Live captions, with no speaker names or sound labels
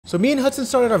So me and Hudson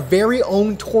started our very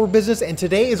own tour business, and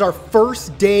today is our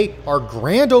first day, our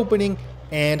grand opening.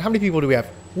 And how many people do we have?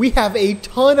 We have a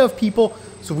ton of people.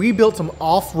 So we built some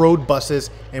off-road buses,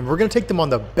 and we're gonna take them on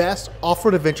the best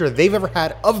off-road adventure they've ever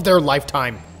had of their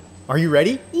lifetime. Are you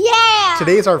ready? Yeah!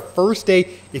 Today is our first day.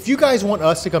 If you guys want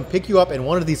us to come pick you up in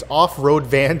one of these off-road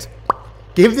vans,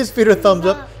 give this video a thumbs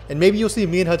up, and maybe you'll see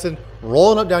me and Hudson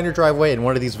rolling up down your driveway in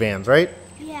one of these vans, right?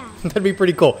 Yeah. That'd be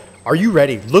pretty cool. Are you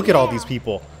ready? Look at all these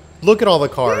people. Look at all the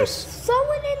cars. There's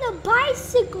someone in a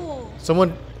bicycle.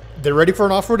 They're ready for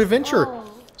an off-road adventure.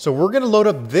 Oh. So we're gonna load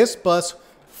up this bus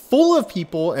full of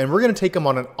people, and we're gonna take them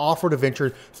on an off-road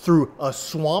adventure through a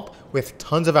swamp with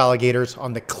tons of alligators,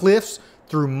 on the cliffs,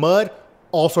 through mud,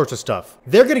 all sorts of stuff.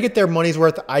 They're gonna get their money's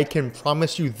worth, I can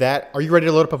promise you that. Are you ready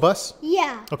to load up a bus?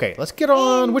 Yeah. Okay, let's get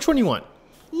on. Which one you want?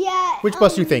 Yeah. Which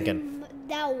bus are you thinking?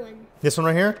 That one. This one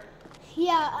right here?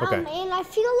 Yeah. Okay. And I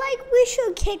feel like we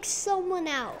should kick someone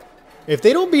out. If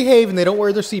they don't behave and they don't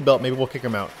wear their seatbelt, maybe we'll kick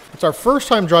them out. It's our first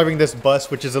time driving this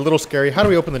bus, which is a little scary. How do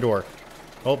we open the door?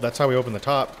 Oh, that's how we open the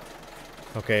top.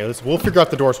 Okay, we'll figure out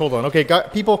the doors. Hold on. Okay,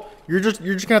 people, you're just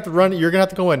gonna have to run. You're gonna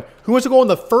have to go in. Who wants to go on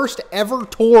the first ever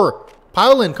tour?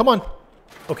 Pile in. Come on.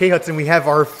 Okay, Hudson, we have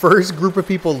our first group of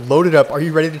people loaded up. Are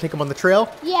you ready to take them on the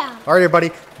trail? Yeah. All right, everybody,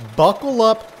 buckle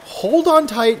up. Hold on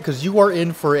tight, because you are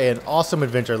in for an awesome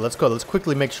adventure. Let's go. Let's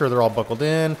quickly make sure they're all buckled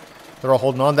in. They're all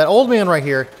holding on. That old man right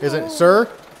here, isn't it, sir?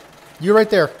 You right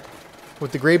there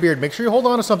with the gray beard. Make sure you hold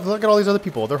on to something. Look at all these other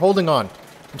people. They're holding on.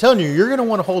 I'm telling you, you're going to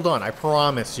want to hold on. I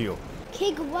promise you.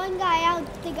 Kick one guy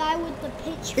out, the guy with the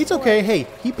pitchfork. It's okay. Hey,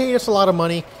 he paid us a lot of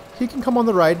money. He can come on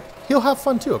the ride. He'll have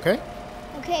fun too, okay?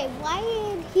 Okay, why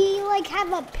did he like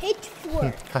have a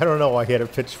pitchfork? I don't know why he had a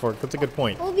pitchfork. That's a good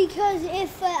point. Well, because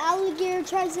if an alligator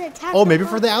tries to attack Oh, the maybe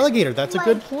bus, for the alligator. That's like,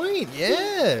 a good point.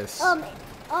 Yes. if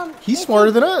He's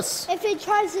smarter than us. If it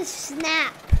tries to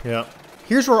snap. Yeah.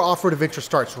 Here's where our off-road adventure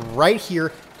starts, right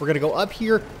here. We're gonna go up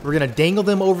here, we're gonna dangle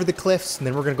them over the cliffs, and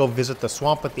then we're gonna go visit the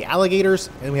swamp with the alligators,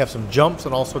 and we have some jumps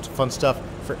and all sorts of fun stuff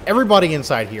for everybody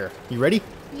inside here. You ready?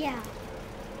 Yeah.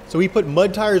 So we put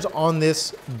mud tires on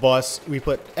this bus, we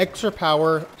put extra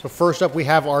power. So first up we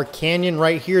have our canyon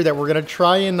right here that we're gonna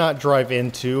try and not drive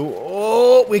into.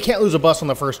 Oh, we can't lose a bus on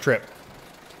the first trip.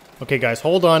 Okay guys,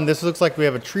 hold on. This looks like we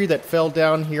have a tree that fell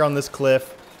down here on this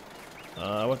cliff.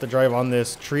 I want to drive on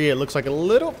this tree. It looks like a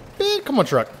little bit. Come on,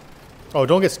 truck. Oh,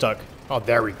 don't get stuck. Oh,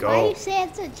 there we go. Why do you say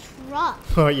it's a truck?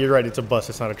 Oh, you're right. It's a bus.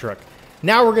 It's not a truck.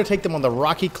 Now we're going to take them on the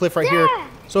rocky cliff right here.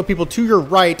 So people, to your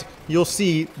right, you'll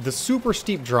see the super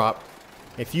steep drop.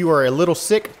 If you are a little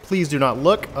sick, please do not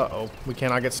look. Uh-oh. We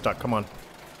cannot get stuck. Come on.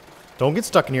 Don't get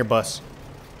stuck in here, bus.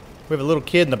 We have a little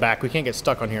kid in the back. We can't get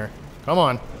stuck on here. Come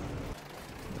on.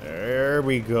 There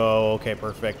we go. Okay,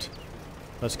 perfect.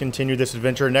 Let's continue this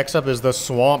adventure. Next up is the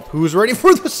swamp. Who's ready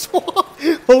for the swamp?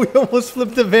 Oh, we almost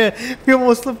flipped the van. We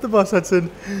almost flipped the bus,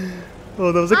 Hudson.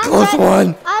 Oh, that was a close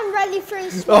one. I'm ready for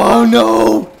the swamp. Oh,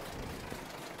 no.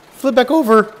 Flip back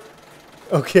over.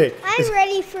 Okay. I'm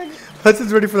ready for...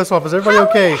 Hudson's ready for the swamp. Is everybody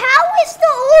okay? How is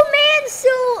the old man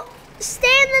still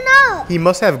standing up? He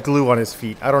must have glue on his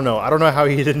feet. I don't know. I don't know how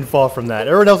he didn't fall from that.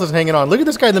 Everyone else is hanging on. Look at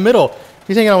this guy in the middle.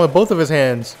 He's hanging on with both of his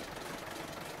hands.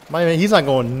 My man, he's not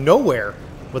going nowhere.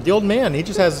 But the old man, he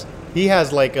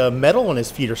has like a metal on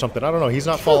his feet or something. I don't know. He's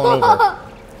not falling over.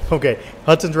 Okay,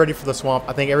 Hudson's ready for the swamp.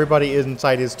 I think everybody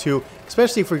inside is too,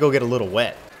 especially if we go get a little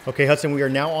wet. Okay, Hudson, we are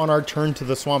now on our turn to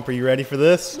the swamp. Are you ready for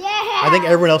this? Yeah. I think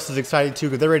everyone else is excited too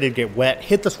because they're ready to get wet.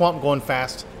 Hit the swamp going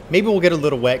fast. Maybe we'll get a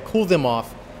little wet, cool them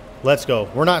off. Let's go.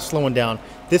 We're not slowing down.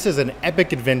 This is an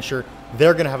epic adventure.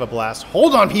 They're going to have a blast.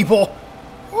 Hold on, people.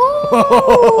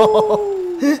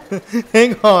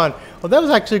 Hang on. Well, that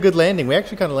was actually a good landing. We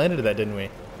actually kind of landed that, didn't we?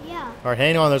 Yeah. All right,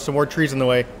 hang on. There's some more trees in the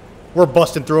way. We're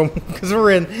busting through them because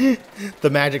we're in the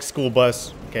magic school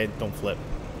bus. Okay, don't flip.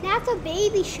 That's a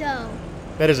baby show.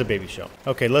 That is a baby show.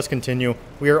 Okay, let's continue.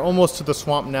 We are almost to the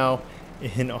swamp now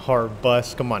in our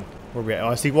bus. Come on. Where are we at? Oh,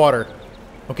 I see water.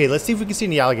 Okay, let's see if we can see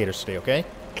any alligators today, okay?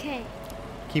 Okay.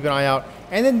 Keep an eye out.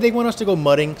 And then they want us to go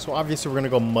mudding, so obviously we're going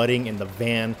to go mudding in the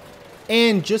van.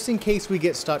 And just in case we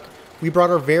get stuck, we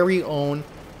brought our very own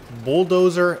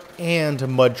bulldozer and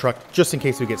mud truck just in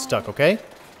case we get stuck, okay?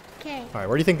 Okay. All right,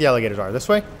 where do you think the alligators are? This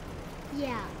way?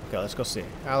 Yeah. Okay, let's go see.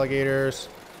 Alligators.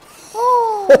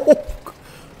 Oh!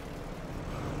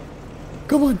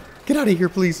 Come on, get out of here,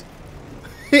 please.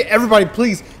 Hey, everybody,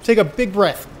 please take a big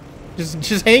breath.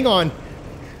 Just hang on.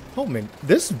 Oh man,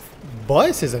 this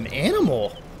bus is an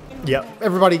animal. Yeah,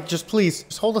 everybody, just please,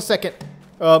 just hold a second.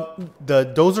 The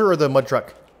dozer or the mud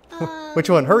truck? Which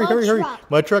one? Hurry, hurry, hurry.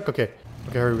 Mud truck? Okay.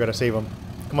 Okay, hurry, we gotta save them.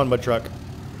 Come on, mud truck.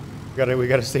 We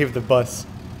gotta save the bus.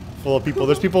 full of people.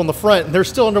 There's people in the front, and they're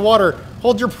still underwater.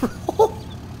 Hold your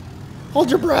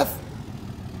breath.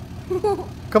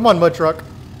 Come on, mud truck.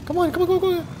 Come on.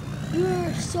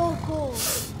 You're so cool.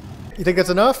 You think that's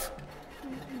enough?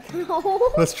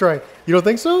 No. Let's try. You don't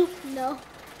think so? No.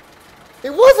 It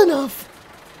was enough.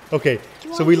 Okay, you so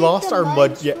wanna we take lost the our mud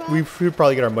mud. Yeah, truck? we should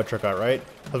probably get our mud truck out, right?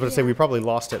 I was going to say Yeah. we probably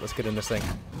lost it. Let's get in this thing.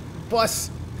 Bus.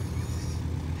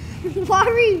 Why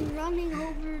are we running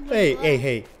over the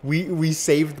Hey. We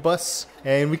saved the bus,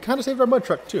 and we kind of saved our mud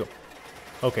truck too.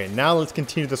 Okay, now let's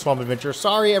continue the swamp adventure.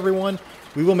 Sorry, everyone.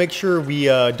 We will make sure we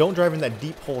don't drive in that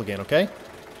deep hole again, okay?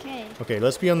 Okay. Okay,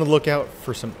 let's be on the lookout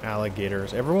for some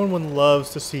alligators. Everyone loves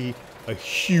to see a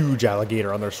huge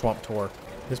alligator on their swamp tour.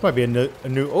 This might be a new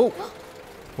oh!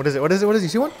 What is it? You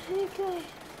see one? Okay.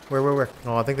 Where?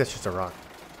 Oh, I think that's just a rock.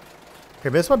 Okay,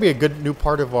 but this might be a good new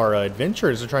part of our adventure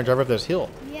is to try and drive up this hill.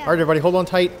 Yeah. All right, everybody, hold on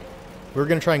tight. We're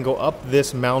going to try and go up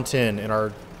this mountain in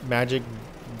our magic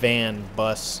van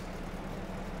bus.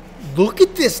 Look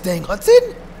at this thing,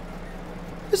 Hudson!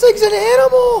 This thing's an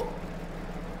animal!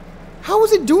 How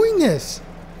is it doing this?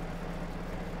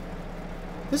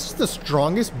 This is the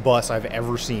strongest bus I've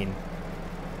ever seen.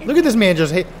 Look at this man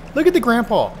just, hey, look at the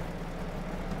grandpa.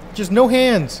 Just no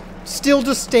hands. Still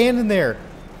just standing there.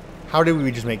 How did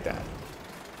we just make that?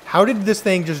 How did this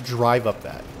thing just drive up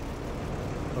that?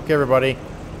 Okay, everybody.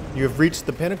 You have reached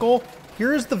the pinnacle.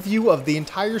 Here is the view of the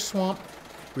entire swamp.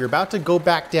 We're about to go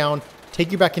back down,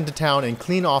 take you back into town, and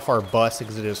clean off our bus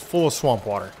because it is full of swamp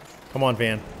water. Come on,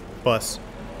 van. Bus.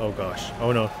 Oh, gosh.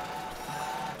 Oh, no.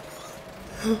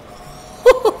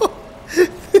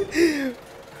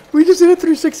 We just did a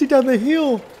 360 down the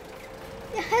hill.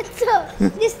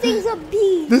 This thing's a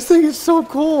beast. This thing is so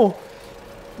cool.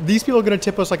 These people are going to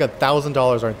tip us like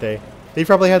 $1,000, aren't they? They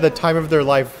probably had the time of their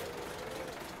life.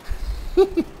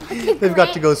 They've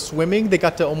got to go swimming. They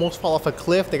got to almost fall off a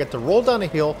cliff. They got to roll down a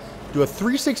hill, do a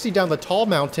 360 down the tall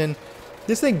mountain.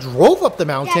 This thing drove up the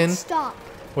mountain. Dad, stop.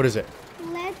 What is it?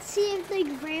 Let's see if the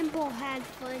grandpa had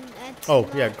fun. Oh,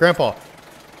 yeah, Grandpa.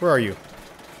 Where are you?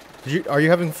 Are you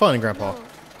having fun, Grandpa? No.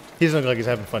 He doesn't look like he's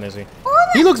having fun, is he? Oh,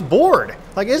 He looks bored.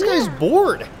 Like, this guy's Yeah.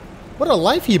 bored. What a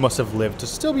life he must have lived to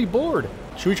still be bored.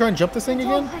 Should we try and jump this thing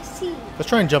Oh, again? I see. Let's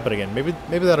try and jump it again. Maybe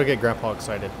that'll get Grandpa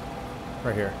excited.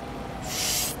 Right here.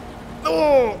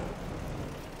 Oh!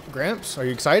 Gramps, are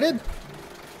you excited?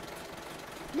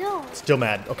 No. Still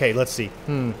mad. Okay, let's see.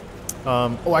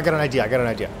 Oh, I got an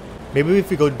idea. Maybe if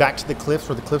we go back to the cliffs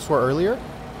where the cliffs were earlier,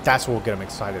 that's what will get him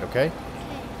excited, okay? Okay.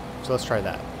 So let's try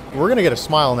that. We're going to get a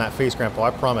smile on that face, Grandpa,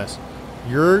 I promise.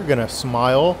 You're going to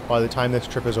smile by the time this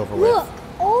trip is over Look, with.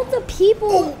 all the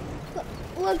people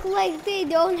look like they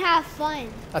don't have fun.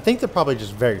 I think they're probably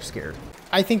just very scared.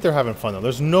 I think they're having fun, though.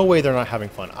 There's no way they're not having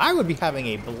fun. I would be having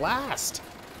a blast.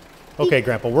 Okay,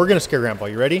 Grandpa, we're going to scare Grandpa.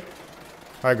 You ready?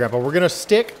 All right, Grandpa, we're going to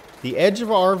stick the edge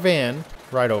of our van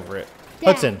right over it. Dad.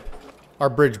 Hudson, our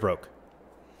bridge broke.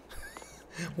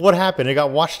 What happened? It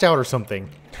got washed out or something.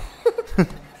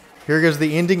 Here goes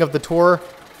the ending of the tour,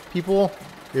 people,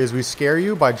 is we scare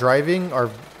you by driving our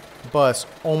bus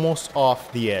almost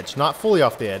off the edge. Not fully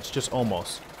off the edge, just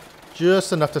almost.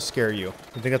 Just enough to scare you.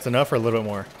 You think that's enough or a little bit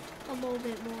more? A little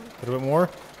bit more. A little bit more?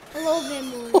 A little bit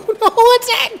more. Oh no, what's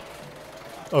it?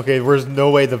 Okay, there's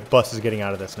no way the bus is getting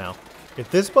out of this now. If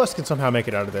this bus can somehow make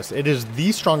it out of this, it is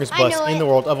the strongest I bus know in it. the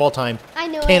world of all time. I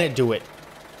know Can it. it do it?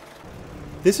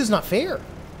 This is not fair.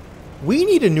 We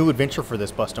need a new adventure for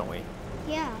this bus, don't we?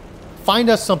 Yeah. Find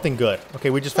us something good. Okay,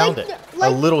 we just found Like it. the-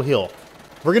 like- A little hill.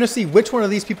 We're going to see which one of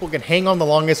these people can hang on the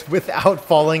longest without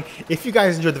falling. If you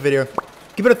guys enjoyed the video,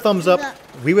 give it a thumbs up.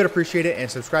 We would appreciate it. And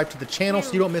subscribe to the channel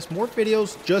so you don't miss more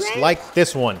videos just like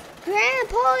this one.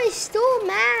 Grandpa is still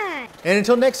mad. And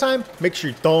until next time, make sure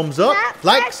you thumbs up, Clap,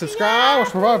 like, clap, subscribe yeah.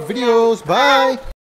 for our videos. Bye.